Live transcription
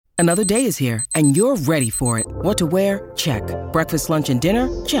Another day is here, and you're ready for it. What to wear? Check. Breakfast, lunch, and dinner?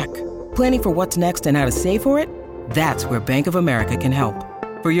 Check. Planning for what's next and how to save for it? That's where Bank of America can help.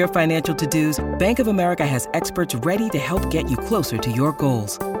 For your financial to-dos, Bank of America has experts ready to help get you closer to your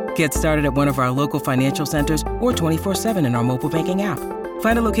goals. Get started at one of our local financial centers or 24/7 in our mobile banking app.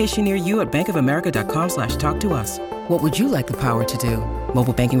 Find a location near you at bankofamerica.com/talktous. What would you like the power to do?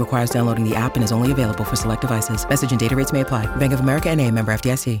 Mobile banking requires downloading the app and is only available for select devices. Message and data rates may apply. Bank of America N.A., member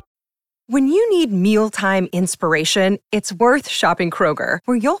FDIC. When you need mealtime inspiration, it's worth shopping Kroger,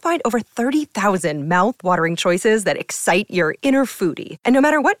 where you'll find over 30,000 mouth-watering choices that excite your inner foodie. And no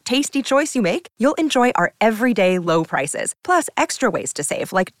matter what tasty choice you make, you'll enjoy our everyday low prices, plus extra ways to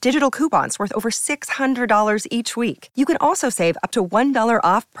save, like digital coupons worth over $600 each week. You can also save up to $1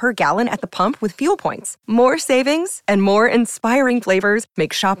 off per gallon at the pump with fuel points. More savings and more inspiring flavors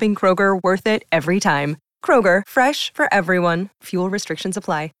make shopping Kroger worth it every time. Kroger, fresh for everyone. Fuel restrictions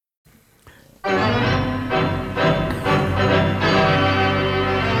apply.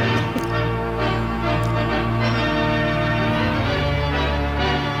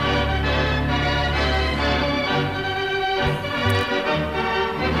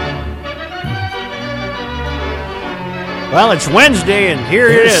 Well, it's Wednesday, and here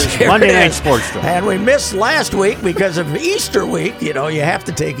it is, Monday Night Sports Show. And we missed last week because of Easter week. You know, you have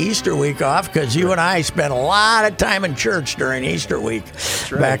to take Easter week off because you and I spent a lot of time in church during Easter week. That's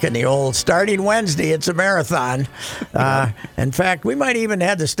right. Back in the old, starting Wednesday, it's a marathon. In fact, we might even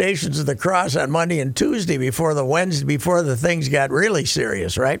have the Stations of the Cross on Monday and Tuesday before the things got really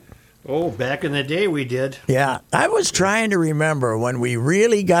serious, right? Oh, back in the day we did. Yeah, I was trying to remember when we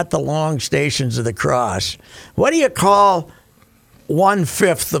really got the long Stations of the Cross. What do you call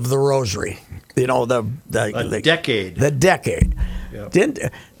 1/5 of the Rosary? You know, the decade. The decade.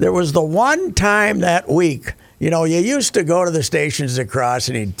 Yep. There was the one time that week. You know, you used to go to the Stations of the Cross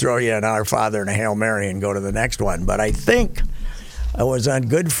and he'd throw you an Our Father and a Hail Mary and go to the next one. But I think it was on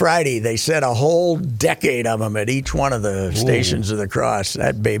Good Friday. They said a whole decade of them at each one of the Stations of the Cross.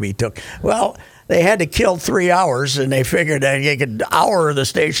 That baby took, well, they had to kill 3 hours, and they figured that you could hour the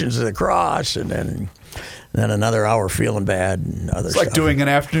Stations of the Cross, and then another hour feeling bad and other stuff. It's like doing an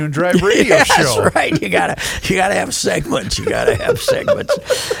afternoon drive radio show. That's right. You gotta have segments.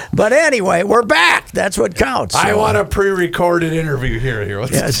 But anyway, we're back. That's what counts. I want a pre-recorded interview here.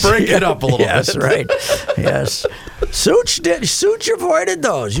 Let's break it up a little bit. Yes, right. Yes. Such avoided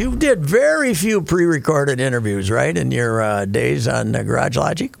those. You did very few pre-recorded interviews, right, in your days on Garage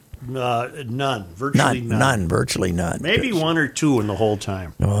Logic? None. Virtually none. Maybe one or two in the whole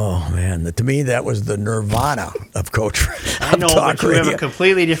time. Oh, man. To me, that was the nirvana of Coach. I know, but you have a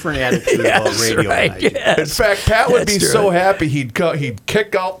completely different attitude about radio. Right, yes. In fact, Pat would be so happy he'd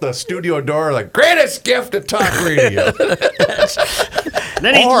kick out the studio door like, greatest gift of talk radio.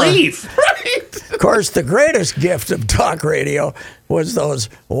 Then he'd leave. Right. Of course, the greatest gift of talk radio was those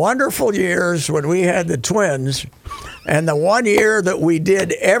wonderful years when we had the Twins. And the one year that we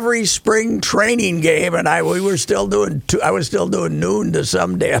did every spring training game, and I was still doing noon to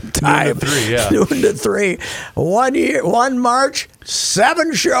some damn time. Noon to 3, yeah. Noon to 3. 1 year, 1 March,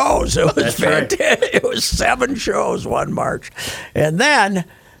 7 shows. It was fantastic. Right. It was 7 shows 1 March, and then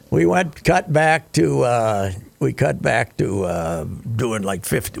we cut back to doing like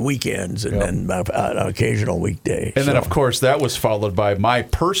 50 weekends and then an occasional weekday. And then, of course, that was followed by my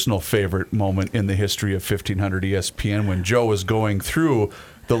personal favorite moment in the history of 1500 ESPN when Joe was going through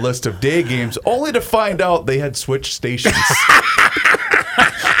the list of day games, only to find out they had switched stations.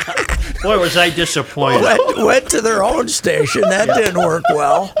 Boy, was I disappointed. Went to their own station. That didn't work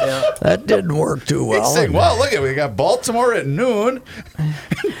well. Yeah. That didn't work too well. He's saying, well, look, we got Baltimore at noon.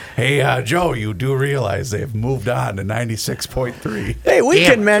 Hey, Joe, you do realize they've moved on to 96.3. Hey, we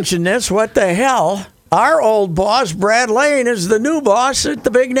can mention this. What the hell? Our old boss, Brad Lane, is the new boss at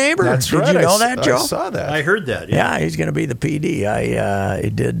the Big Neighbor. That's right. Did you know that, Joe? I saw that. I heard that. Yeah, he's going to be the PD. I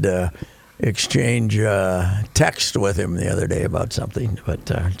did exchange text with him the other day about something,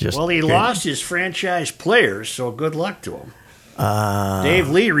 but he lost his franchise players, so good luck to him. Dave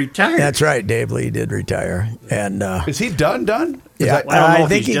Lee retired. That's right. Dave Lee did retire, and is he done? Yeah, I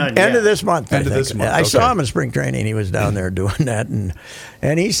think end of this month. End of this month. I saw him in spring training. He was down there doing that,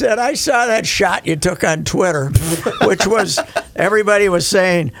 and he said, "I saw that shot you took on Twitter, which was everybody was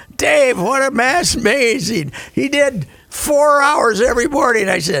saying, Dave, what a mass amazing. He did 4 hours every morning."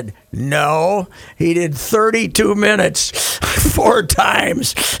 I said, "No, he did 32 minutes 4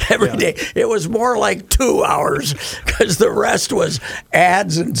 times every day. It was more like 2 hours because the rest was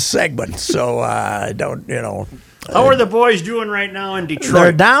ads and segments." So How are the boys doing right now in Detroit?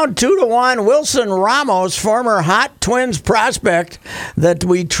 They're down 2-1. Wilson Ramos, former Hot Twins prospect that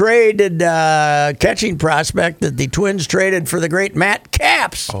we traded, catching prospect that the Twins traded for the great Matt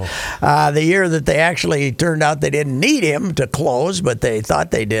Capps. The year that they actually turned out they didn't need him to close, but they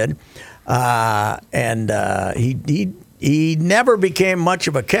thought they did. He never became much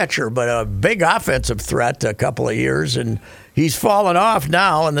of a catcher, but a big offensive threat a couple of years, and he's fallen off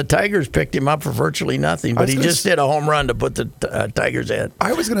now, and the Tigers picked him up for virtually nothing, but he just hit a home run to put the Tigers ahead.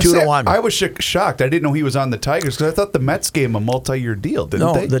 I was going to say, 2-1. I was shocked. I didn't know he was on the Tigers because I thought the Mets gave him a multi-year deal,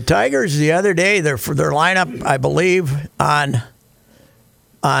 didn't they? No, the Tigers the other day, their lineup, I believe, on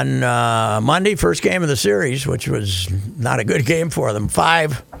Monday, first game of the series, which was not a good game for them,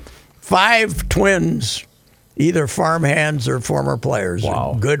 five Twins, either farmhands or former players.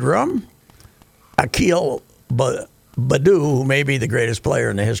 Wow. Goodrum, Akil Baddoo, who may be the greatest player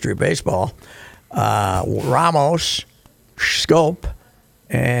in the history of baseball, Ramos, Scope,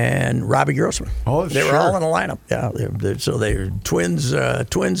 and Robbie Grossman. Oh, they were all in the lineup. Yeah, so they're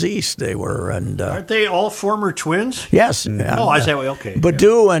Twins East. They were, and aren't they all former Twins? Yes. Oh, I say, okay.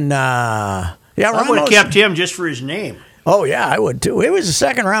 Baddoo and I Ramos would have kept him just for his name. Oh yeah, I would too. It was a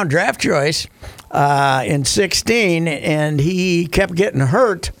second-round draft choice in 2016, and he kept getting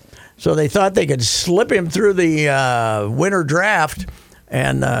hurt. So they thought they could slip him through the winter draft,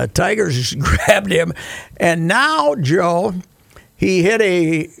 and Tigers grabbed him. And now, Joe, he hit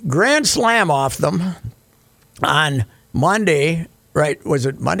a grand slam off them on Monday, right? Was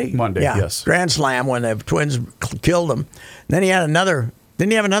it Monday? Monday, yeah. Yes. Grand slam when the Twins killed him. And then he had another.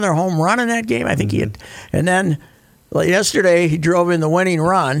 Didn't he have another home run in that game? I think he had. And then yesterday he drove in the winning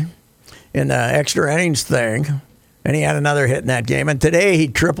run in the extra innings thing. And he had another hit in that game. And today he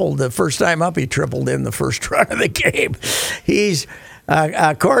tripled, the first time up, he tripled in the first run of the game. He's,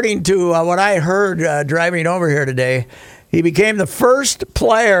 according to what I heard driving over here today, he became the first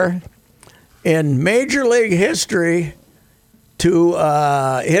player in Major League history to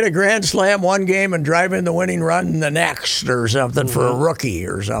hit a grand slam one game and drive in the winning run the next or something for a rookie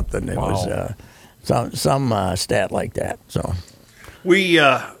or something. It was some stat like that. So we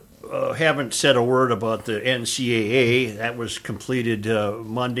haven't said a word about the NCAA. That was completed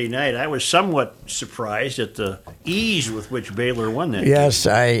Monday night. I was somewhat surprised at the ease with which Baylor won that. Yes,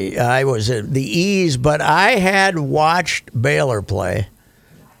 game. I was at the ease, but I had watched Baylor play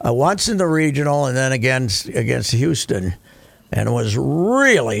once in the regional and then against Houston, and was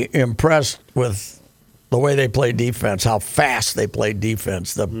really impressed with the way they played defense, how fast they played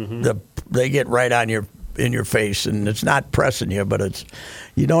defense. They get right on in your face, and it's not pressing you, but it's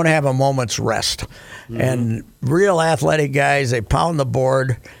you don't have a moment's rest. And real athletic guys, they pound the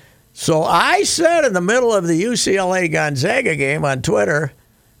board. So I said in the middle of the UCLA-Gonzaga game on Twitter,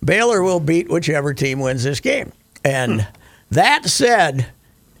 Baylor will beat whichever team wins this game. And that said,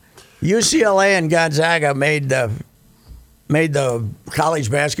 UCLA and Gonzaga made the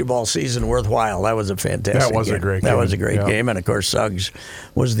college basketball season worthwhile. That was a fantastic That was game. a great game. That was a great game. And, of course, Suggs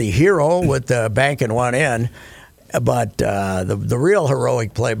was the hero with the banking one in. But the real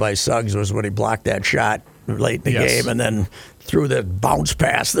heroic play by Suggs was when he blocked that shot late in the game and then threw the bounce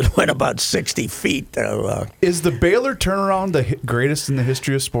pass that went about 60 feet. Is the Baylor turnaround the greatest in the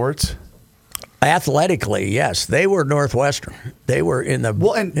history of sports? Athletically, yes. They were Northwestern. They were in the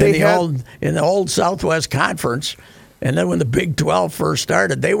in the old Southwest Conference. And then when the Big 12 first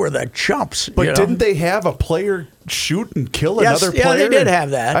started, they were the chumps. But didn't they have a player shoot and kill another player? Yeah, they did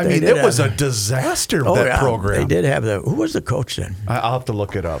have that. I mean, it was a disaster, that program. They did have that. Who was the coach then? I'll have to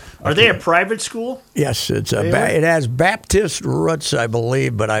look it up. Are they a private school? Yes, it has Baptist roots, I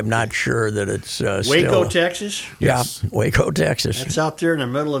believe, but I'm not sure that it's Waco, Texas? Yes. Yeah, Waco, Texas. That's out there in the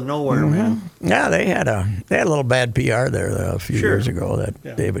middle of nowhere, man. Yeah, they had a little bad PR there a few years ago,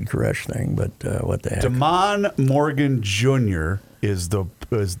 that David Koresh thing, but what the heck. Damon Morgan Jr. is the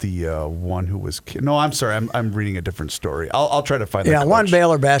one who was killed. No, I'm sorry. I'm reading a different story. I'll try to find that. Yeah, one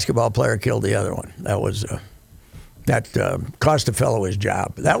Baylor basketball player killed the other one. That was cost a fellow his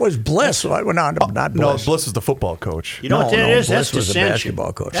job. That was Bliss. So I went on to not Bliss. No, Bliss is the football coach. You know what that is? Bliss That's was dissension. a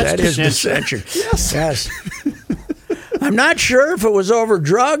basketball coach. That's That is dissension. Yes. I'm not sure if it was over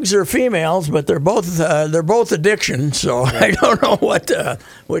drugs or females, but they're both addiction. So I don't know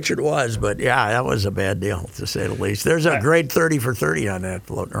which it was, but yeah, that was a bad deal to say the least. There's a great 30 for 30 on that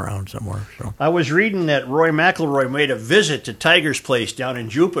floating around somewhere. So I was reading that Roy McIlroy made a visit to Tiger's place down in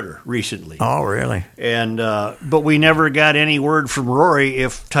Jupiter recently. Oh, really? And but we never got any word from Rory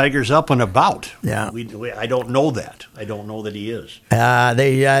if Tiger's up and about. Yeah, I don't know that. I don't know that he is.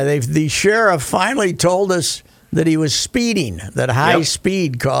 The sheriff finally told us that he was speeding, that high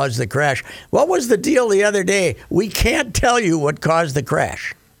speed caused the crash. What was the deal the other day? We can't tell you what caused the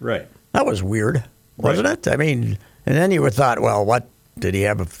crash. Right. That was weird, wasn't it? I mean, and then you would thought, well, what? Did he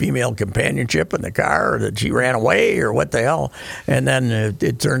have a female companionship in the car, or did she ran away, or what the hell? And then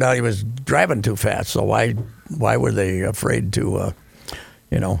it turned out he was driving too fast. So why were they afraid to,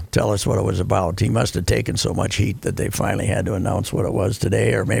 tell us what it was about? He must have taken so much heat that they finally had to announce what it was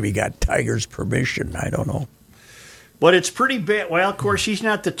today, or maybe got Tiger's permission. I don't know. But it's pretty bad. Well, of course, he's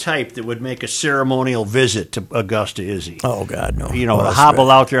not the type that would make a ceremonial visit to Augusta, is he? Oh, God, no. The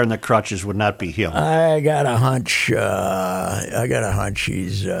hobble out there on the crutches would not be him. I got a hunch.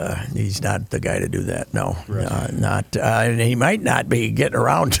 He's not the guy to do that. No, Right. not. And he might not be getting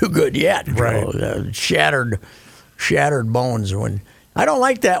around too good yet. Right. Shattered bones. I don't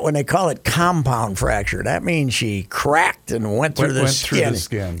like that when they call it compound fracture. That means she cracked and went through the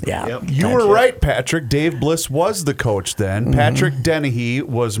skin. Yeah. Yep. You were right, Patrick. Dave Bliss was the coach then. Mm-hmm. Patrick Dennehy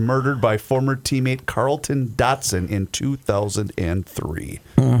was murdered by former teammate Carlton Dotson in 2003.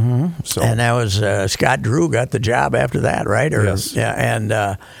 Mm-hmm. So, And that was Scott Drew got the job after that, right? Yes. Yeah. And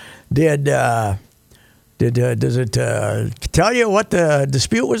does it tell you what the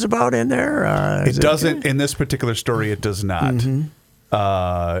dispute was about in there? it doesn't, in this particular story, it does not. Mm-hmm.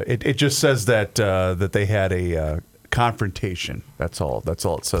 It just says that they had a confrontation. That's all it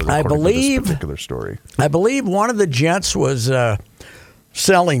says. I according to believe- this particular story. I believe one of the gents was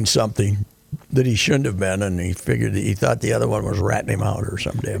selling something that he shouldn't have been, and he thought the other one was ratting him out or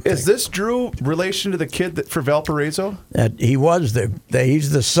some damn thing. Is this Drew relation to the kid for Valparaiso? That he was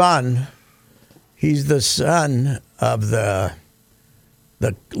he's the son. He's the son of the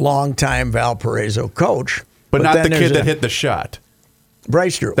longtime Valparaiso coach, But not then the there's kid that hit the shot.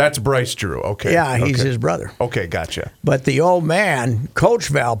 Bryce Drew. That's Bryce Drew. Okay. Yeah, he's Okay. his brother. Okay, gotcha. But the old man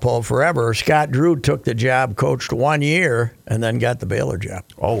coached Valpo forever. Scott Drew took the job, coached 1 year, and then got the Baylor job.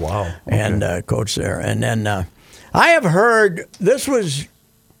 Oh, wow. Okay. And coached there. And then I have heard, this was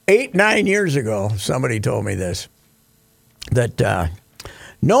 8-9 years ago, somebody told me this, that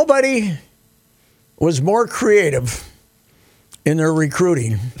nobody was more creative in their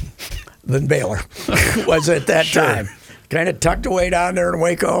recruiting than Baylor was at that time. Kind of tucked away down there in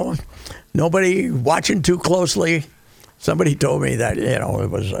Waco. Nobody watching too closely. Somebody told me that, it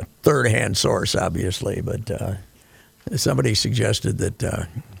was a third-hand source, obviously, but somebody suggested that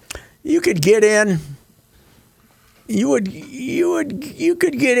you could get in. You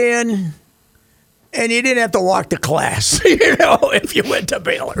could get in, and you didn't have to walk to class. If you went to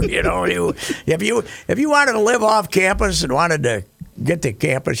Baylor, if you wanted to live off campus and wanted to get to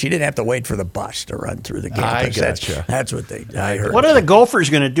campus, you didn't have to wait for the bus to run through the campus. I gotcha. That's what I heard. What are the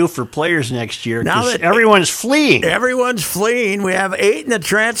Gophers going to do for players next year? Now 'Cause that- everyone's fleeing. Everyone's fleeing. We have 8 in the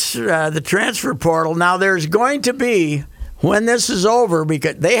transfer portal. Now there's going to be, when this is over,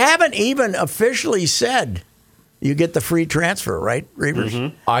 because they haven't even officially said you get the free transfer, right, Reavers?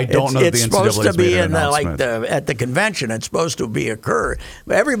 Mm-hmm. I don't know if It's the supposed to NCAA's made be an in announcement. at the convention. It's supposed to be occur.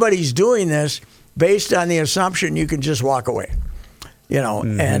 But everybody's doing this based on the assumption you can just walk away.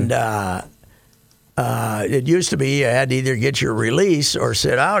 And it used to be you had to either get your release or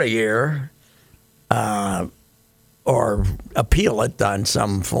sit out a year, or appeal it on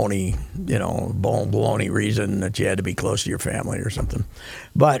some phony, baloney reason that you had to be close to your family or something.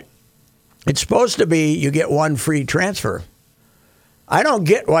 But it's supposed to be you get one free transfer. I don't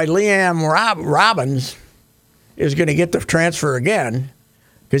get why Liam Robbins is going to get the transfer again,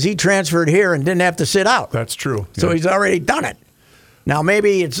 because he transferred here and didn't have to sit out. That's true. So Yeah. he's already done it. Now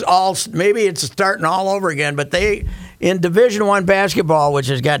maybe it's starting all over again. But they in Division I basketball, which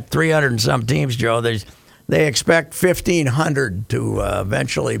has got 300 and some teams, Joe, they expect 1,500 to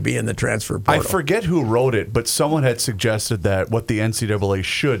eventually be in the transfer portal. I forget who wrote it, but someone had suggested that what the NCAA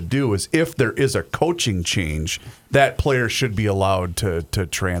should do is, if there is a coaching change, that player should be allowed to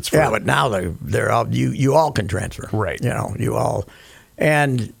transfer. Yeah, but now they're all, you all can transfer, Right. You all,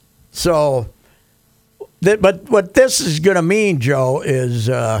 and so. But what this is going to mean, Joe, is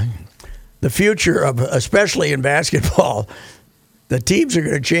the future of, especially in basketball, the teams are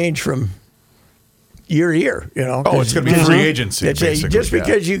going to change from year to year. Oh, it's going to be free agency. Basically, just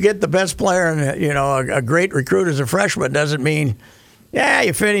because you get the best player and a great recruit as a freshman doesn't mean,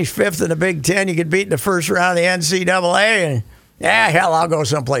 you finish 5th in the Big Ten, you get beat in the first round of the NCAA, and hell, I'll go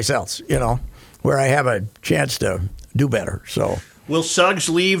someplace else. Where I have a chance to do better. So. Will Suggs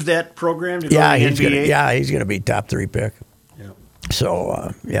leave that program to go to the NBA? He's going to be top 3 pick. Yeah.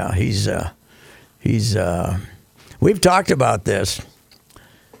 So he's we've talked about this,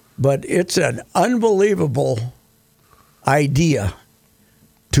 but it's an unbelievable idea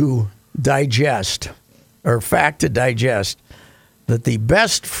to digest or fact to digest that the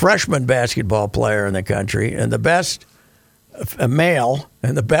best freshman basketball player in the country and the best male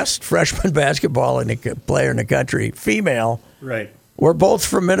and the best freshman basketball player in the country, female, Right. were both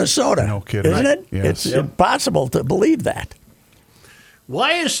from Minnesota. No kidding. Isn't it? Yes. It's impossible to believe that.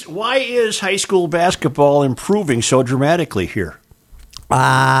 Why is high school basketball improving so dramatically here?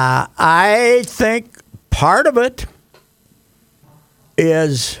 I think part of it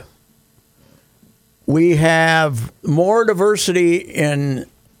is we have more diversity in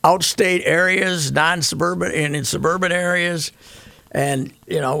outstate areas, non-suburban, and in suburban areas. And,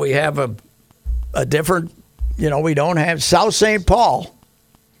 we have a different, we don't have South St. Paul,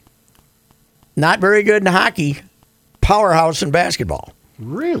 not very good in hockey, powerhouse in basketball.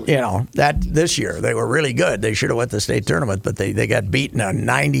 Really? That this year they were really good. They should have went to the state tournament, but they got beaten a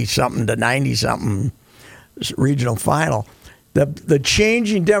 90-something to 90-something regional final. The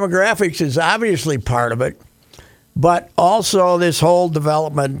changing demographics is obviously part of it, but also this whole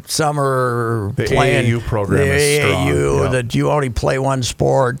development summer the playing, AAU program the is strong. AAU, Yeah. that you only play one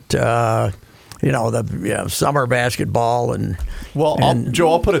sport. Summer basketball and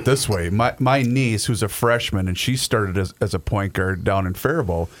Joe, I'll put it this way: my niece, who's a freshman, and she started as a point guard down in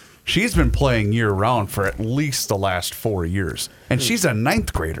Faribault. She's been playing year round for at least the last 4 years, and she's a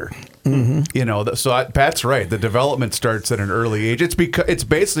ninth grader. Mm-hmm. So Pat's right. The development starts at an early age. It's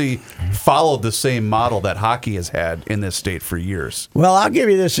basically followed the same model that hockey has had in this state for years. Well, I'll give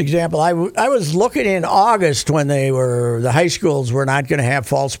you this example. I was looking in August when the high schools were not going to have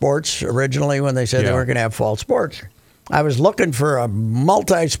fall sports originally, when they said they weren't going to have fall sports. I was looking for a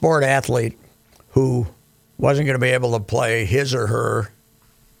multi-sport athlete who wasn't going to be able to play his or her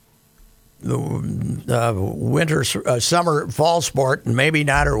winter, summer, fall sport, and maybe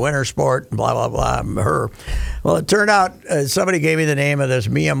not her winter sport, blah, blah, blah, her. Well, it turned out somebody gave me the name of this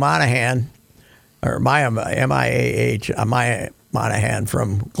Mia Monahan, or Maya, M-I-A-H, Maya Monahan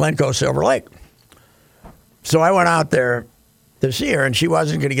from Glencoe Silver Lake. So I went out there to see her, and she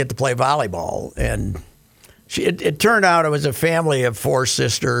wasn't going to get to play volleyball. And it turned out it was a family of 4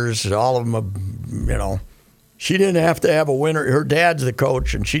 sisters, all of them, She didn't have to have a winter. Her dad's the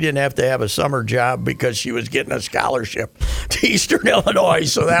coach, and she didn't have to have a summer job because she was getting a scholarship to Eastern Illinois.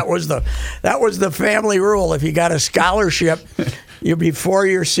 So that was the family rule. If you got a scholarship, before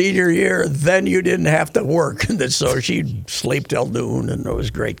your senior year, then you didn't have to work. And so she'd sleep till noon, and it was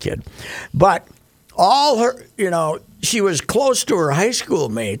a great kid. But all her, she was close to her high school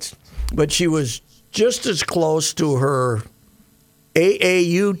mates, but she was just as close to her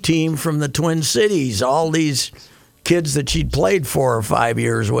AAU team from the Twin Cities, all these kids that she'd played 4 or 5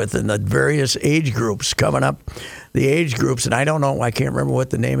 years with in the various age groups coming up, the age groups. And I can't remember what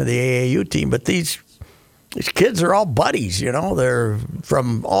the name of the AAU team, but these kids are all buddies, they're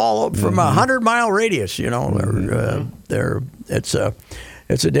from 100-mile radius,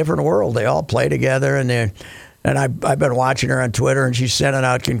 it's a different world. They all play together, and I've been watching her on Twitter, and she's sending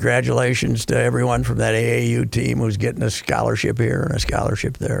out congratulations to everyone from that AAU team who's getting a scholarship here and a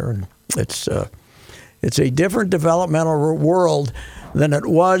scholarship there. And it's a different developmental world than it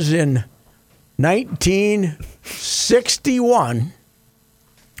was in 1961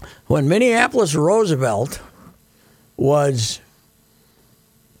 when Minneapolis Roosevelt was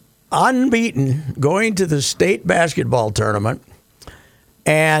unbeaten going to the state basketball tournament,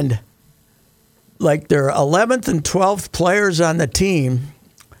 and like their 11th and 12th players on the team,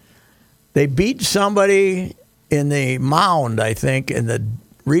 they beat somebody in the Mound, I think, in the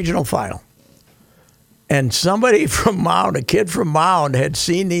regional final. And somebody from Mound, a kid from Mound, had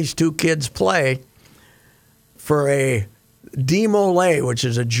seen these 2 kids play for a Demolay, which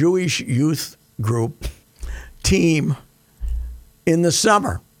is a Jewish youth group team, in the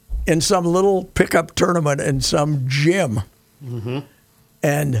summer in some little pickup tournament in some gym. Mm-hmm.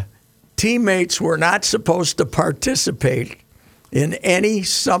 And teammates were not supposed to participate in any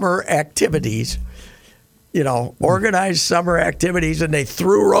summer activities, organized summer activities, and they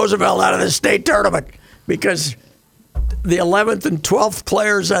threw Roosevelt out of the state tournament because the 11th and 12th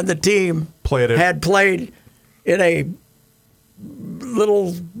players on the team had played in a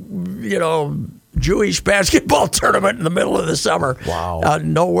little, Jewish basketball tournament in the middle of the summer. Wow.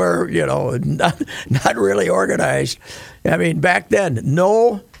 Nowhere, not really organized. I mean, back then,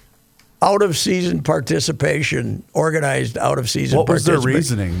 no out-of-season participation, organized out-of-season participation. What was their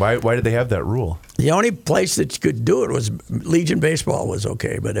reasoning? Why did they have that rule? The only place that you could do it was Legion Baseball was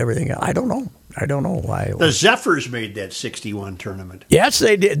okay, but everything else, I don't know. I don't know why. The Zephyrs made that 61 tournament. Yes,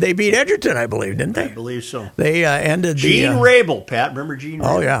 they did. They beat Edgerton, I believe, didn't they? I believe so. They ended Gene Rabel, Pat. Remember Gene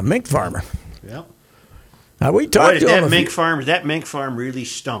Rabel? Oh, yeah, mink farmer. Yep. We Boy, talked to him. that mink farm really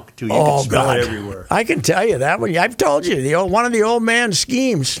stunk too. You Oh, could smell God. it everywhere. I can tell you that one. I've told you one of the old man's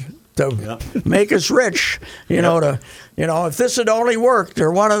schemes to make us rich. If this had only worked,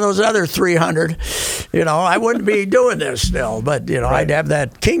 or one of those other 300, I wouldn't be doing this still. But I'd have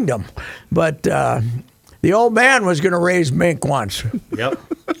that kingdom. But the old man was going to raise mink once. Yep.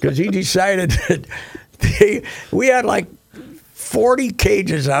 Because he decided that we had like 40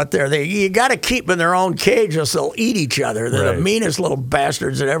 cages out there. You got to keep them in their own cage, or they'll eat each other. They're the meanest little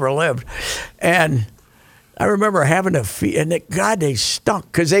bastards that ever lived. And I remember having to feed, and they stunk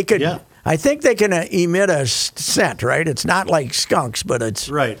because they could. Yeah. I think they can emit a scent, right? It's not like skunks, but it's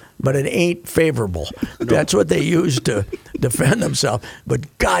right. But it ain't favorable. No. That's what they use to defend themselves.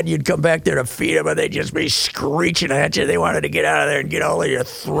 But God, you'd come back there to feed them, and they'd just be screeching at you. They wanted to get out of there and get all of your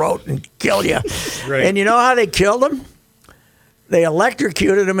throat and kill you. Right. And you know how they killed them? They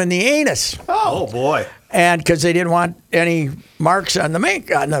electrocuted them in the anus. Oh boy! And because they didn't want any marks on the mink,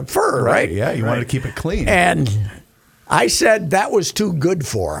 on the fur, right? Yeah, you wanted to keep it clean. And I said that was too good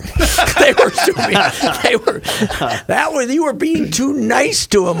for them. They were too. You were being too nice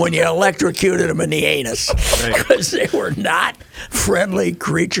to them when you electrocuted them in the anus, because they were not friendly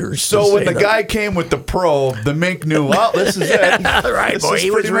creatures. So when the guy came with the probe, the mink knew, well, this is it. Right, boy, he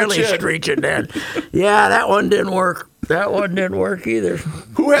was really screeching then. Yeah, that one didn't work. That one didn't work either.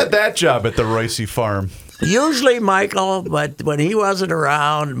 Who had that job at the Royce farm? Usually Michael, but when he wasn't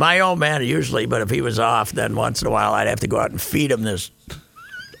around, my old man usually, but if he was off, then once in a while I'd have to go out and feed him this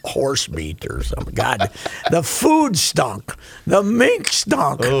horse meat or something. God, the food stunk. The mink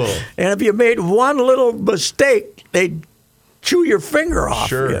stunk. Oh. And if you made one little mistake, they'd chew your finger off.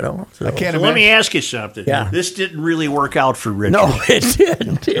 Sure. So, I can't imagine. Let me ask you something. Yeah. This didn't really work out for Richard. No, it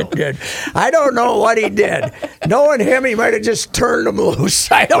didn't. It did. I don't know what he did. Knowing him, he might have just turned them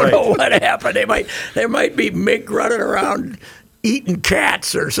loose. I don't know what happened. There might be mink running around eating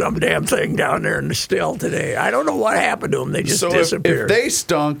cats or some damn thing down there in the still today. I don't know what happened to them. They just disappeared. If they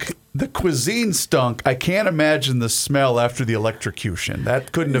stunk, the cuisine stunk. I can't imagine the smell after the electrocution.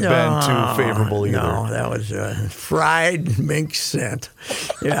 That couldn't have been too favorable either. No, that was fried mink scent.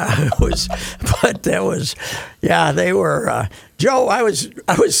 Yeah, it was. But that was. Yeah, they were. Joe, I was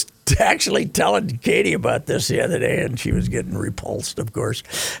actually telling Katie about this the other day, and she was getting repulsed, of course.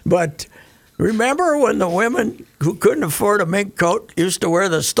 But remember when the women who couldn't afford a mink coat used to wear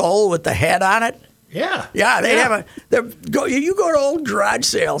the stole with the head on it? Yeah. Yeah, they have you go to old garage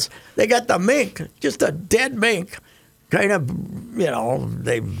sales, they got the mink, just a dead mink, kind of,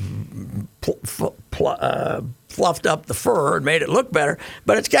 they fluffed up the fur and made it look better,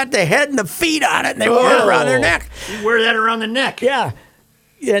 but it's got the head and the feet on it, and they wear it around their neck. You wear that around the neck. Yeah.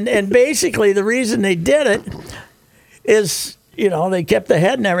 And basically the reason they did it is, they kept the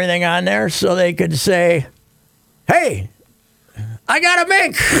head and everything on there so they could say, hey, I got a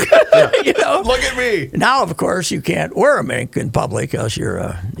mink. Look at me. Now, of course, you can't wear a mink in public, else you're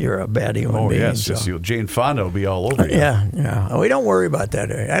a bad human being. Yes, so. Jane Fonda will be all over you. Yeah. We don't worry about that.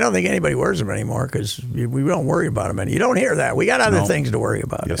 I don't think anybody wears them anymore because we don't worry about them. And you don't hear that. We got other things to worry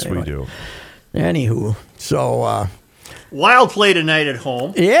about. Yes, anyway. We do. Anywho, so Wild play tonight at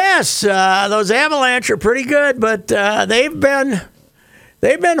home. Yes, those Avalanche are pretty good, but they've been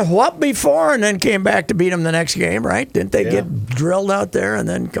whooped before and then came back to beat them the next game, right? Didn't they get drilled out there and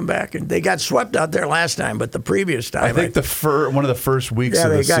then come back? And they got swept out there last time, but the previous time. I think one of the first weeks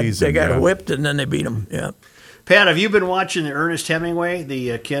of the season. They got whipped and then they beat them, yeah. Pat, have you been watching the Ernest Hemingway,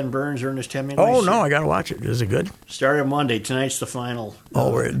 the Ken Burns Ernest Hemingway? Oh, no, I got to watch it. Is it good? Started Monday. Tonight's the final.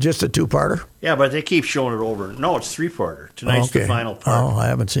 Oh, just a two-parter? Yeah, but they keep showing it over. No, it's three-parter. Tonight's the final part. Oh, I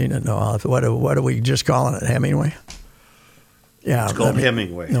haven't seen it. No. What are we just calling it, Hemingway? Yeah, it's called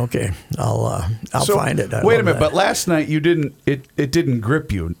Hemingway. Okay, I'll find it. Wait a minute, but last night you didn't. It didn't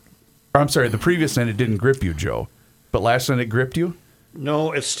grip you. Or, I'm sorry, the previous night it didn't grip you, Joe. But last night it gripped you.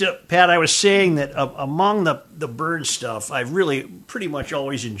 No, it's still, Pat. I was saying that among the Burns stuff, I've really pretty much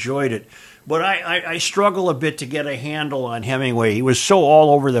always enjoyed it. But I struggle a bit to get a handle on Hemingway. He was so all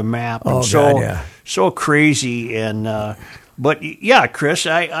over the map and so crazy and. But, yeah, Chris,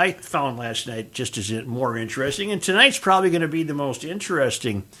 I found last night just as more interesting. And tonight's probably going to be the most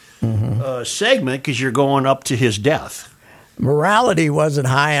interesting segment because you're going up to his death. Morality wasn't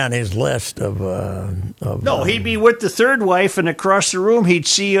high on his list of no, he'd be with the third wife, and across the room he'd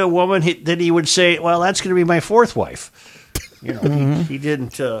see a woman that he would say, well, that's going to be my fourth wife. He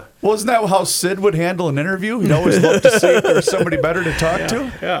didn't. Well, isn't that how Sid would handle an interview? He'd always look to see if there's somebody better to talk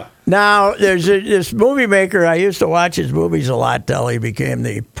to. Yeah. Now, there's this movie maker. I used to watch his movies a lot till he became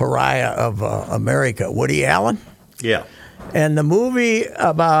the pariah of America, Woody Allen. Yeah. And the movie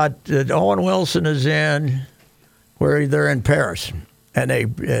about that Owen Wilson is in, where they're in Paris, and they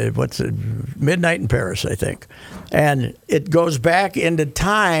Midnight in Paris, I think, and it goes back into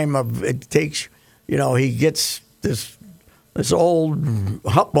time of it takes, he gets this old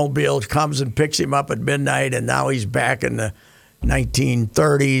Hupmobile comes and picks him up at midnight, and now he's back in the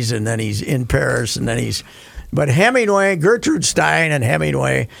 1930s, and then he's in Paris, and then but Hemingway, Gertrude Stein and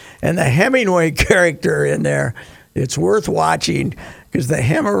Hemingway, and the Hemingway character in there, it's worth watching because the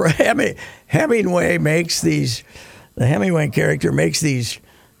Hemingway character makes these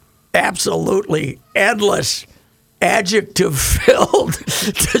absolutely endless adjective-filled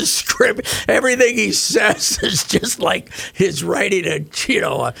description. Everything he says is just like he's writing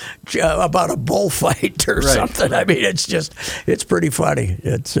about a bullfight or something. I mean, it's pretty funny.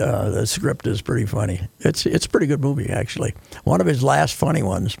 The script is pretty funny. It's a pretty good movie, actually. One of his last funny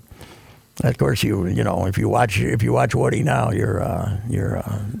ones. Of course, if you watch Woody now, you're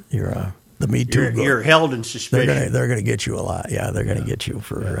the Me Too. You're held in suspicion. They're gonna get you a lot. Yeah, they're gonna get you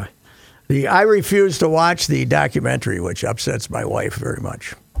for. I refuse to watch the documentary, which upsets my wife very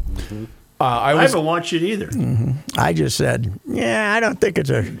much. Mm-hmm. I haven't watched it either. Mm-hmm. I just said, I don't think it's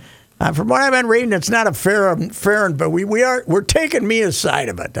a. From what I've been reading, it's not a fair, but we're taking Mia's side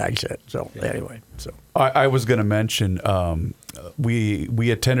of it. I said so. Anyway, so I was going to mention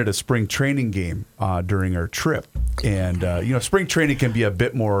we attended a spring training game during our trip, and spring training can be a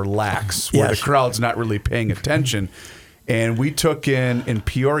bit more lax where the crowd's not really paying attention. And we took in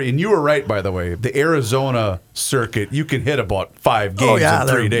Peoria, and you were right, by the way, the Arizona circuit, you can hit about 5 games in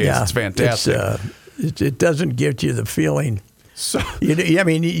 3 days. Yeah. It's fantastic. It doesn't give you the feeling. So,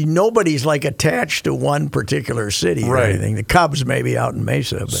 nobody's like attached to one particular city or anything. The Cubs maybe out in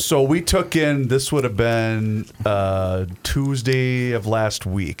Mesa. But. So we took in, this would have been Tuesday of last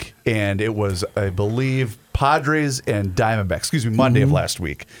week, and it was, I believe, Padres and Diamondbacks. Monday of last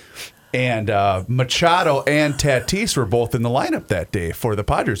week. And Machado and Tatis were both in the lineup that day for the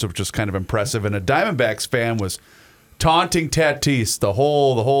Padres, which was kind of impressive. And a Diamondbacks fan was taunting Tatis the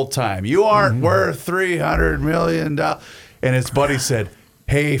whole time. You aren't worth $300 million. And his buddy said,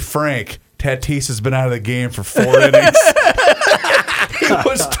 "Hey, Frank, Tatis has been out of the game for 4 innings." He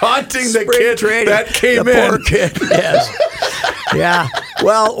was taunting the kid that came in. Poor kid, yes. Yeah.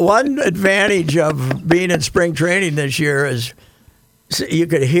 Well, one advantage of being in spring training this year is you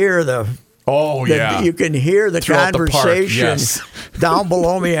could hear you can hear the throughout conversation the park, down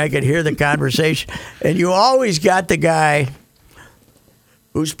below me. I could hear the conversation, and you always got the guy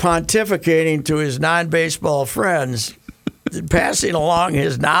who's pontificating to his non-baseball friends, passing along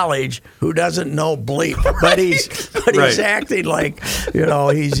his knowledge, who doesn't know bleep, but he's acting like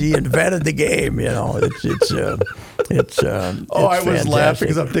he invented the game. It's I was laughing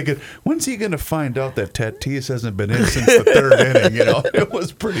because I'm thinking, when's he going to find out that Tatis hasn't been in since the 3rd inning? It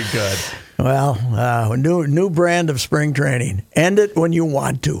was pretty good. Well, new brand of spring training. End it when you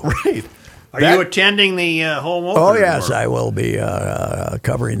want to. Right. Are you attending the home opener? Oh, yes, I will be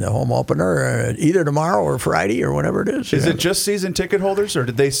covering the home opener either tomorrow or Friday or whatever it is. Is it just season ticket holders, or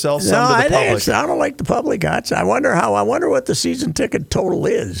did they sell some to the public? It sounded like the public got. I wonder what the season ticket total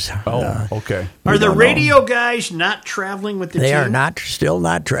is. Oh, okay. Are the radio guys not traveling with the team? They are still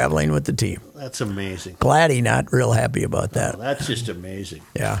not traveling with the team. That's amazing. Gladdy not real happy about that. Oh, that's just amazing.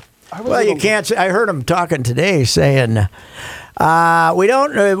 Yeah. Well, you can't say. I heard him talking today saying, we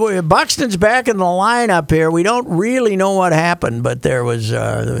don't. Buxton's back in the lineup here. We don't really know what happened, but there was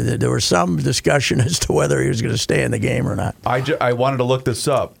some discussion as to whether he was going to stay in the game or not. I wanted to look this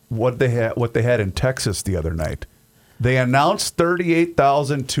up. What they had in Texas the other night. They announced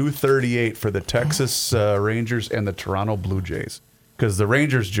 38,238 for the Texas Rangers and the Toronto Blue Jays because the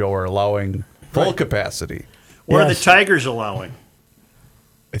Rangers, Joe, are allowing full capacity. What are the Tigers allowing?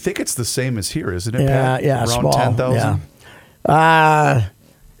 I think it's the same as here, isn't it, Yeah, Pat? yeah, around small. 10,000. Yeah.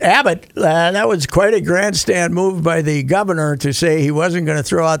 Abbott, that was quite a grandstand move by the governor to say he wasn't going to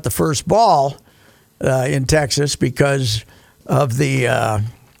throw out the first ball in Texas because of the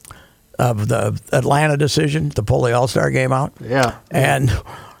Atlanta decision to pull the All-Star game out. Yeah, and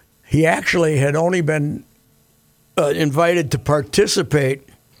he actually had only been invited to participate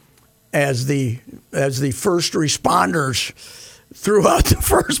as the first responders threw out the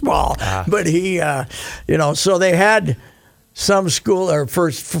first ball, but he, so they had some school or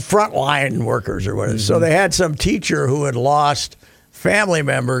first frontline workers or whatever. So they had some teacher who had lost family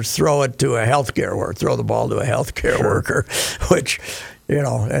members throw the ball to a healthcare worker, which You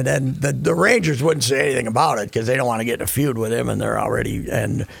know, and then the Rangers wouldn't say anything about it because they don't want to get in a feud with him, and they're already.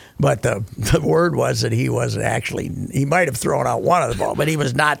 But the word was that he wasn't actually. He might have thrown out one of the ball, but he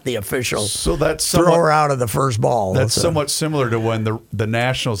was not the official thrower out of the first ball. That's somewhat similar to when the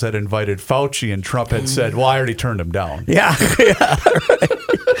Nationals had invited Fauci and Trump had said, "Well, I already turned him down." Yeah, yeah, right.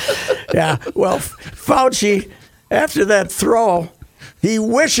 Yeah. Well, Fauci, after that throw, he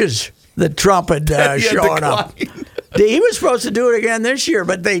wishes that Trump had shown up. He was supposed to do it again this year,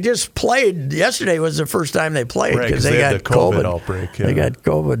 but they just played. Yesterday was the first time they played because they got the COVID outbreak. Yeah. They got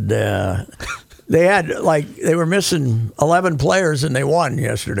COVID. They were missing 11 players and they won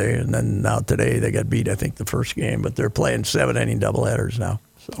yesterday, and then now today they got beat. I think the first game, but they're playing 7-inning doubleheaders now.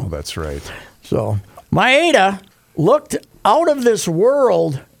 So. Oh, that's right. So Maeda looked out of this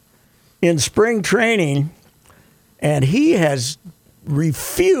world in spring training, and he has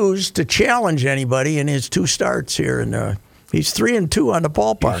refused to challenge anybody in his 2 starts here, and he's 3-2 on the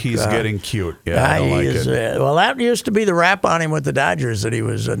ballpark. He's getting cute. Yeah, I like it. Well, that used to be the rap on him with the Dodgers, that he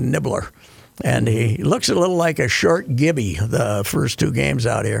was a nibbler, and he looks a little like a short Gibby the first 2 games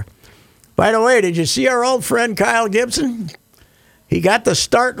out here. By the way, did you see our old friend Kyle Gibson? He got the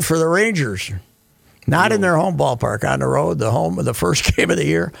start for the Rangers. Not in their home ballpark, on the road, the first game of the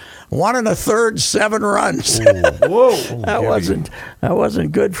year. 1 1/3, 7 runs. Whoa. That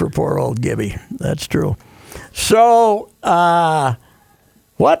wasn't good for poor old Gibby. That's true. So,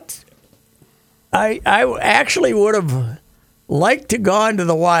 what I actually would have liked to gone to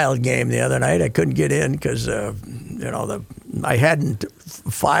the Wild game the other night. I couldn't get in because I hadn't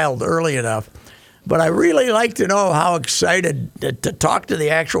filed early enough. But I really like to know how excited, to talk to the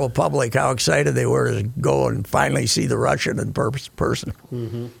actual public, how excited they were to go and finally see the Russian in person.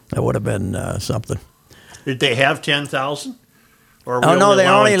 Mm-hmm. That would have been something. Did they have 10,000? Oh, no,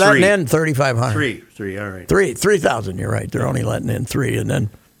 they're only letting in 3,500. 3, all right. 3,000, you're right. They're only letting in 3.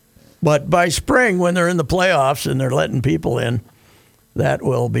 But by spring, when they're in the playoffs and they're letting people in, that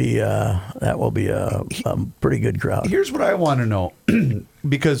will be a pretty good crowd. Here's what I want to know,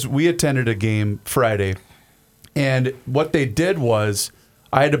 because we attended a game Friday, and what they did was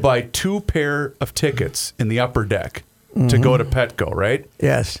I had to buy 2 pair of tickets in the upper deck to go to Petco, right?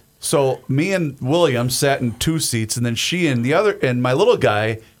 Yes. So me and William sat in 2 seats, and then she and my little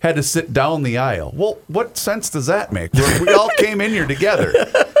guy had to sit down the aisle. Well, what sense does that make? We all came in here together.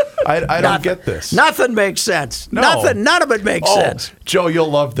 I don't get this. Nothing makes sense. No. None of it makes sense. Joe, you'll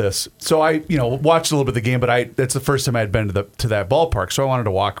love this. So I, watched a little bit of the game, but that's the first time I'd been to that ballpark. So I wanted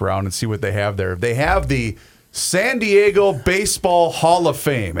to walk around and see what they have there. They have the San Diego Baseball Hall of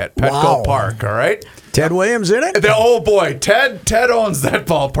Fame at Petco Park. All right, Ted Williams in it. Oh boy, Ted owns that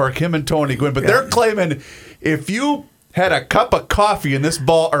ballpark. Him and Tony Gwynn. But they're claiming if you had a cup of coffee in this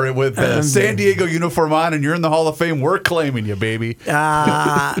ball or with the San Diego uniform on and you're in the Hall of Fame, we're claiming you, baby.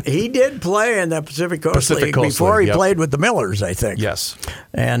 He did play in the Pacific Coast League before he played with the Millers, I think. Yes.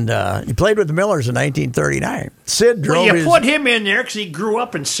 And he played with the Millers in 1939. Sid drove you put him in there because he grew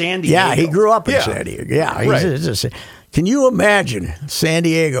up in San Diego. Yeah, he grew up in San Diego. Yeah. Right. Can you imagine San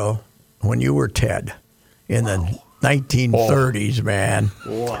Diego when you were Ted in the 1930s, man.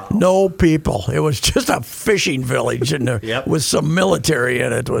 Wow. No people. It was just a fishing village and with some military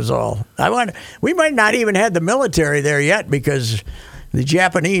in it was all. We might not even have the military there yet because the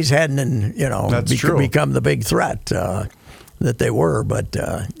Japanese hadn't, become the big threat that they were. But,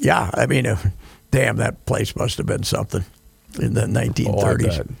 damn, that place must have been something in the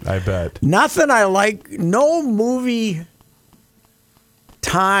 1930s. I bet. Nothing I like, no movie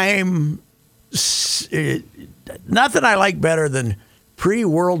time. Nothing I like better than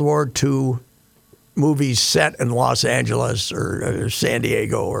pre-World War II movies set in Los Angeles or San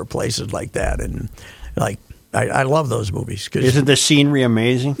Diego or places like that. And I love those movies. Isn't the scenery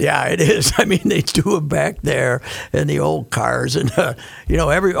amazing? Yeah, it is. I mean, they do it back there and the old cars and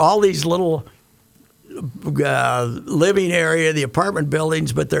all these little living area, the apartment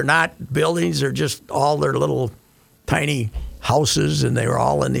buildings, but they're not buildings. They're just all their little tiny houses, and they were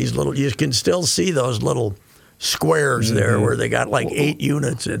all in these little. You can still see those little squares there where they got like 8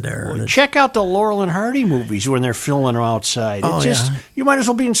 units in there. Well, check out the Laurel and Hardy movies when they're filming them outside. You might as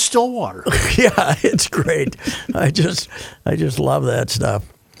well be in Stillwater. Yeah, it's great. I just love that stuff.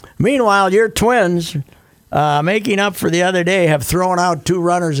 Meanwhile, your Twins, making up for the other day, have thrown out 2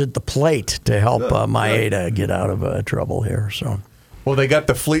 runners at the plate to help Maeda get out of trouble here. So. Well, they got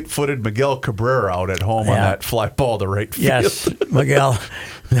the fleet-footed Miguel Cabrera out at home on that fly ball to right field. Yes, Miguel.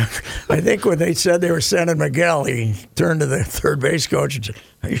 I think when they said they were sending Miguel, he turned to the third base coach and said,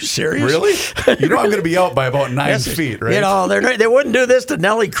 "Are you serious? Really? You know I'm going to be out by about 9 feet, right? You know, they wouldn't do this to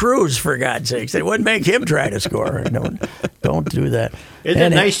Nelly Cruz, for God's sakes. They wouldn't make him try to score. Don't do that. Isn't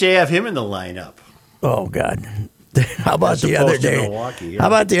it nice to have him in the lineup? Oh, God. How about As the other opposed to day? Milwaukee, yeah. How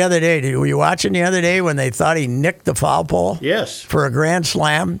about the other day? Were you watching the other day when they thought he nicked the foul pole? Yes. For a grand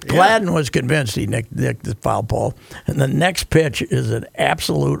slam? Gladden was convinced he nicked the foul pole. And the next pitch is an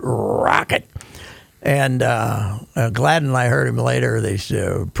absolute rocket. And Gladden, I heard him later,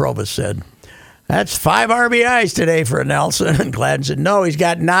 Provis said, "That's 5 RBIs today for Nelson." And Gladden said, "No, he's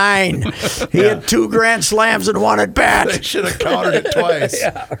got 9. He had 2 grand slams and 1 at bat." They should have counted it twice.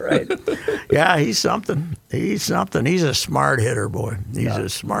 Yeah, right. Yeah, he's something. He's something. He's a smart hitter, boy. He's a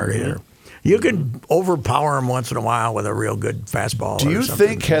smart hitter. You can overpower him once in a while with a real good fastball. Do you or something.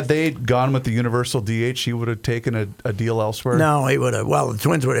 think had they gone with the universal DH, he would have taken a deal elsewhere? No, he would have. Well, the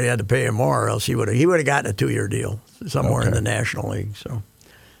Twins would have had to pay him more, or else he would have gotten a 2-year deal somewhere in the National League. So,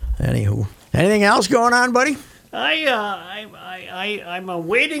 anywho, anything else going on, buddy? I'm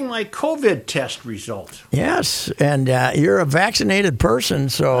awaiting my COVID test result. Yes, and you're a vaccinated person,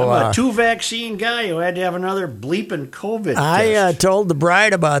 so I'm a 2-vaccine guy who had to have another bleeping COVID I test. told the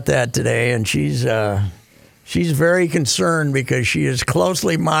bride about that today, and she's very concerned because she is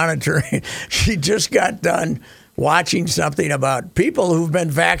closely monitoring. She just got done watching something about people who've been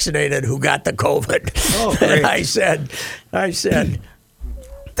vaccinated who got the COVID. Oh, great. And I said,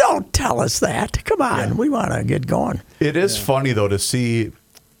 don't tell us that. Come on, we want to get going. It is funny though to see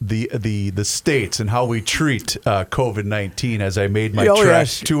the states and how we treat COVID-19 as I made my trek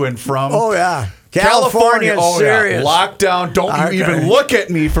to and from. Oh yeah, California, serious. Lockdown. Don't you even look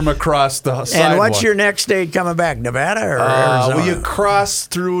at me from across the sidewalk. And what's your next state coming back? Nevada or Arizona? Well, you cross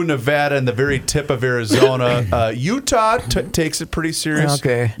through Nevada and the very tip of Arizona. Utah takes it pretty serious.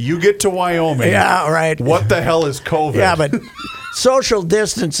 Okay. You get to Wyoming. Yeah, right. What the hell is COVID? Yeah, but social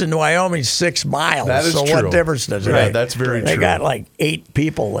distance in Wyoming is 6 miles. That is so true. What difference does it Yeah, make? that's very They true. got like 8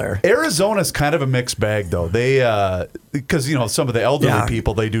 people there. Arizona's kind of a mixed bag, though. They because some of the elderly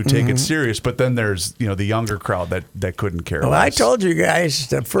people they do take it serious, but then there's the younger crowd that couldn't care Well, less. I told you guys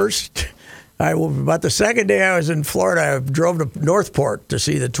about the second day I was in Florida, I drove to Northport to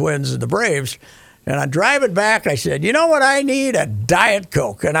see the Twins and the Braves. And I'm driving back, I said, you know what I need? A Diet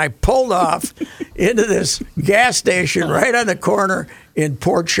Coke. And I pulled off into this gas station right on the corner in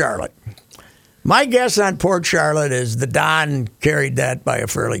Port Charlotte. My guess on Port Charlotte is the Don carried that by a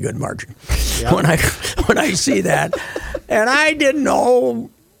fairly good margin. Yeah. When I see that. And I didn't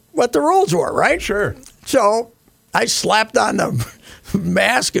know what the rules were, right? Sure. So I slapped on the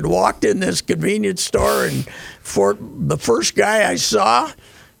mask and walked in this convenience store, and the first guy I saw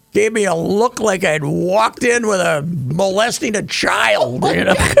gave me a look like I'd walked in with molesting a child, And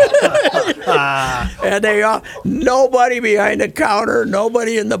nobody behind the counter,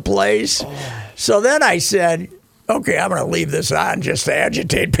 nobody in the place. So then I said, okay, I'm going to leave this on just to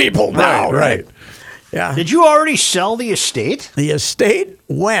agitate people now. Right. Yeah. Did you already sell the estate? The estate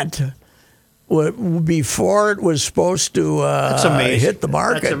went before it was supposed to hit the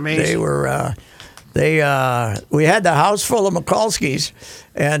market. That's amazing. They were. We had the house full of Mikulskis,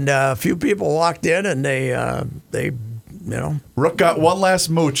 and a few people walked in, and they Rook got one last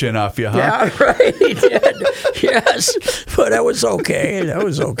mooch in off you, huh? Yeah, right. He did. Yes, but that was okay.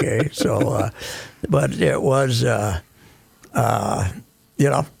 So, but it was,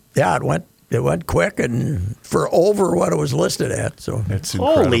 it went quick and for over what it was listed at. So It's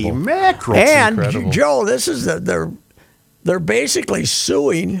incredible. Holy mackerel. and incredible. Joe, this is they're basically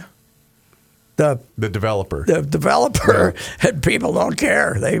suing the developer. The developer, and people don't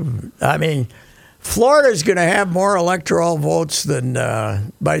care. Florida's going to have more electoral votes than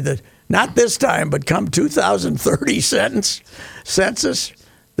not this time, but come 2030 census.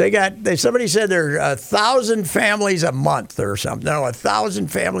 Somebody said there are 1,000 families a month or something. No, 1,000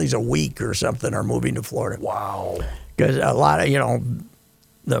 families a week or something are moving to Florida. Wow. Because a lot of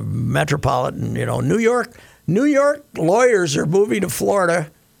the metropolitan, New York lawyers are moving to Florida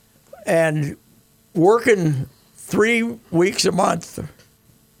and working 3 weeks a month,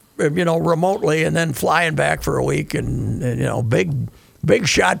 remotely, and then flying back for a week. And big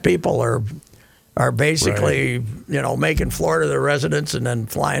shot people are basically, making Florida their residence and then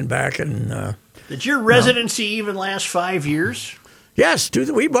flying back. And did your residency even last 5 years? yes,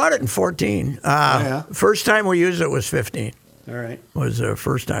 we bought it in 14. Yeah. First time we used it was 15. All right. Was the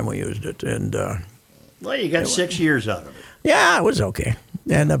first time we used it, and Well, you got 6 years out of it. yeah, it was okay.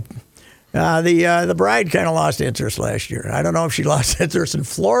 And The bride kind of lost interest last year. I don't know if she lost interest in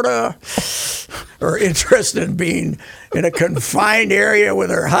Florida or interest in being in a confined area with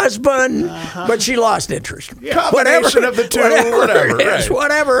her husband, but she lost interest. Combination of the two,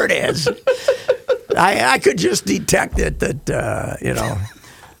 whatever it is. I could just detect it that,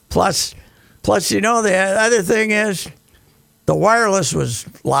 Plus, the other thing is the wireless was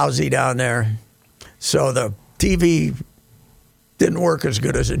lousy down there, so the TV didn't work as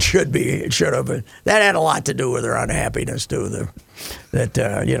good as it should be. It should have. That had a lot to do with her unhappiness too.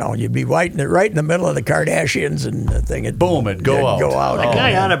 You'd be right in the middle of the Kardashians, and the thing would boom, it'd go out. The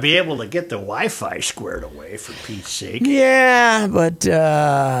guy ought to be able to get the Wi-Fi squared away, for Pete's sake. Yeah, but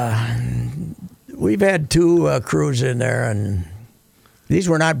we've had 2 crews in there, and these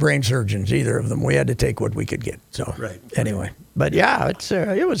were not brain surgeons, either of them. We had to take what we could get. So anyway, but yeah,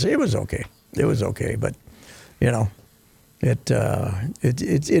 it was okay. It was okay, but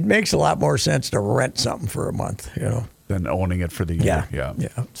It makes a lot more sense to rent something for a month, than owning it for the year. Yeah.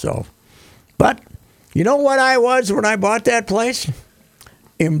 So, but you know what I was when I bought that place?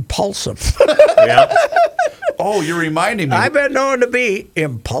 Impulsive. Yeah. Oh, you're reminding me. I've been known to be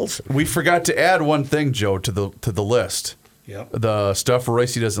impulsive. We forgot to add one thing, Joe, to the list. Yep. The stuff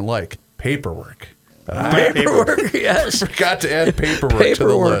Royce doesn't like: paperwork. Paperwork, yes. Forgot to add paperwork to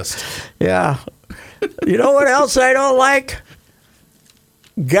the list. Yeah. You know what else I don't like?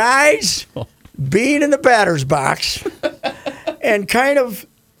 Guys being in the batter's box and kind of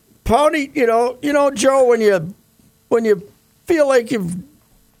pounding, Joe, when you feel like you've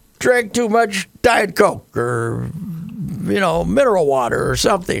drank too much Diet Coke or, mineral water or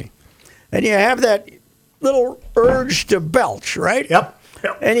something, and you have that little urge to belch, right? Yep.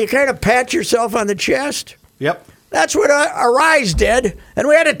 And you kind of pat yourself on the chest. Yep. That's what Arise did, and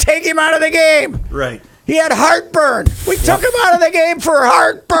we had to take him out of the game. Right. He had heartburn. We took him out of the game for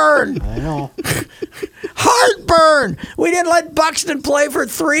heartburn. I know. Heartburn. We didn't let Buxton play for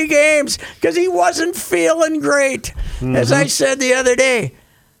 3 games because he wasn't feeling great. Mm-hmm. As I said the other day,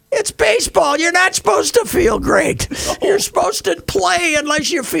 it's baseball. You're not supposed to feel great. You're supposed to play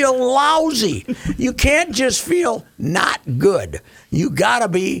unless you feel lousy. You can't just feel not good. You got to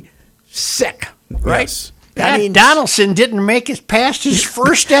be sick, right? Yes. Donaldson didn't make it past his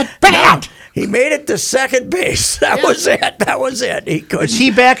first at bat. He made it to second base. That was it. He couldn't. Is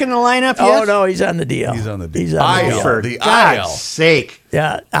he back in the lineup yet? Oh, no, he's on the DL. He's on the DL. For the God's IL. sake.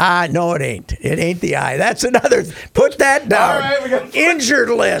 Yeah. No, it ain't. It ain't the I. That's another. Put that down. All right, we got injured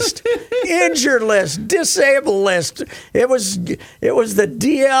list. Injured list. Disabled list. It was the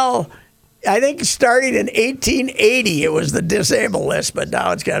DL. I think starting in 1880, it was the disabled list, but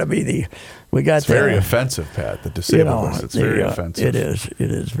now it's got to be the. It's very offensive, Pat. The disabled list. It's very offensive. It is.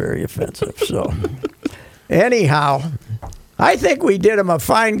 It is very offensive. So, anyhow, I think we did him a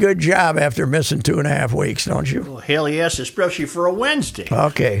fine, good job after missing 2.5 weeks, don't you? Well, hell yes, especially for a Wednesday.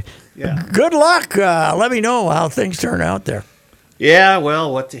 Okay. Yeah. Good luck. Let me know how things turn out there. Yeah,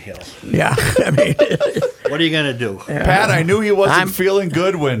 well, what the hell? Yeah, I mean, what are you going to do? Pat, I knew he wasn't feeling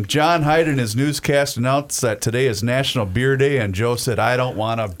good when John Hyde in his newscast announced that today is National Beer Day, and Joe said, I don't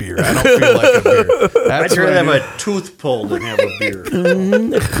want a beer. I don't feel like a beer. I'd rather have a tooth pulled than have a beer.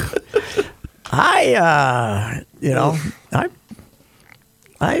 I've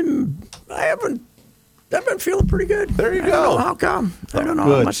been feeling pretty good. There you go. I don't know how come. I don't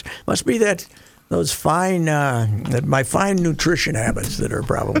know. Must be those fine, my fine nutrition habits that are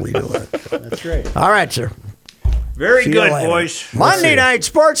probably doing it. That's right. All right, sir. Very good, boys. Monday Night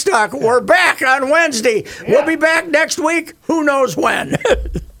Sports Talk. We're back on Wednesday. Yeah. We'll be back next week. Who knows when?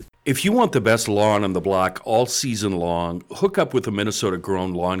 If you want the best lawn on the block all season long, hook up with a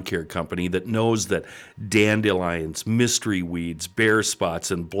Minnesota-grown lawn care company that knows that dandelions, mystery weeds, bare spots,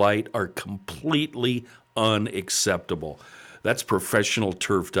 and blight are completely unacceptable. That's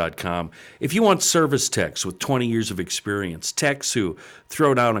ProfessionalTurf.com. If you want service techs with 20 years of experience, techs who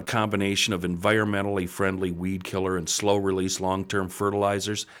throw down a combination of environmentally friendly weed killer and slow-release long-term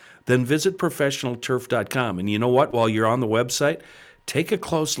fertilizers, then visit ProfessionalTurf.com. And you know what? While you're on the website, take a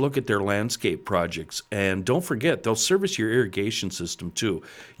close look at their landscape projects. And don't forget, they'll service your irrigation system too.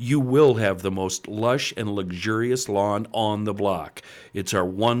 You will have the most lush and luxurious lawn on the block. It's our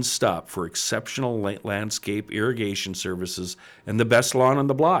one-stop for exceptional landscape irrigation services and the best lawn on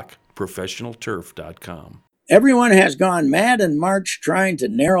the block. ProfessionalTurf.com. Everyone has gone mad in March trying to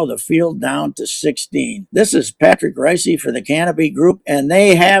narrow the field down to 16. This is Patrick Ricey for the Canopy Group, and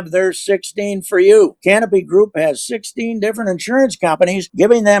they have their 16 for you. Canopy Group has 16 different insurance companies,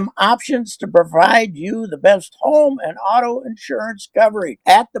 giving them options to provide you the best home and auto insurance coverage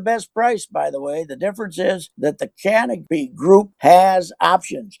at the best price, by the way. The difference is that the Canopy Group has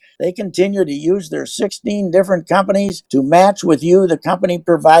options. They continue to use their 16 different companies to match with you the company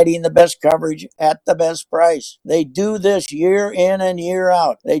providing the best coverage at the best price. They do this year in and year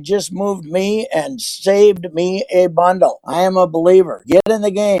out. They just moved me and saved me a bundle. I am a believer. Get in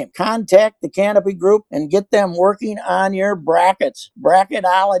the game. Contact the Canopy Group and get them working on your brackets.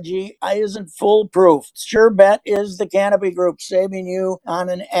 Bracketology isn't foolproof. Sure bet is the Canopy Group, saving you on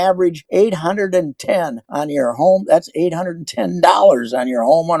an average $810 on your home. That's $810 on your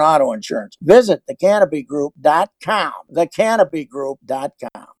home and auto insurance. Visit thecanopygroup.com.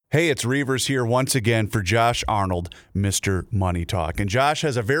 Thecanopygroup.com. Hey, it's Reavers here once again for Josh Arnold, Mr. Money Talk. And Josh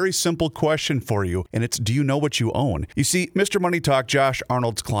has a very simple question for you, and it's, do you know what you own? You see, Mr. Money Talk, Josh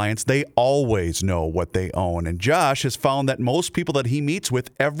Arnold's clients, they always know what they own. And Josh has found that most people that he meets with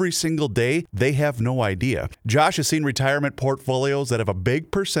every single day, they have no idea. Josh has seen retirement portfolios that have a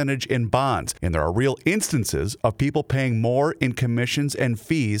big percentage in bonds, and there are real instances of people paying more in commissions and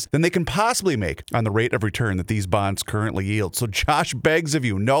fees than they can possibly make on the rate of return that these bonds currently yield. So Josh begs of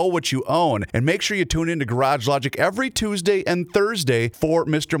you, know what you own, and make sure you tune in to Garage Logic every Tuesday and Thursday for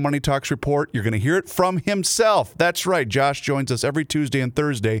Mr. Money Talk's report. You're going to hear it from himself. That's right, Josh joins us every Tuesday and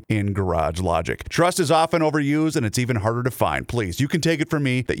Thursday in Garage Logic. Trust is often overused, and it's even harder to find. Please, you can take it from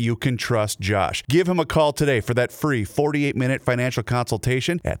me that you can trust Josh. Give him a call today for that free 48-minute financial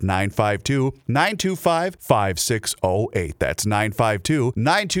consultation at 952-925-5608. That's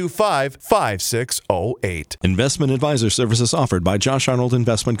 952-925-5608. Investment advisor services offered by Josh Arnold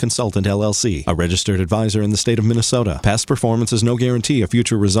Investment Consultant, LLC, a registered advisor in the state of Minnesota. Past performance is no guarantee of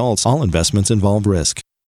future results. All investments involve risk.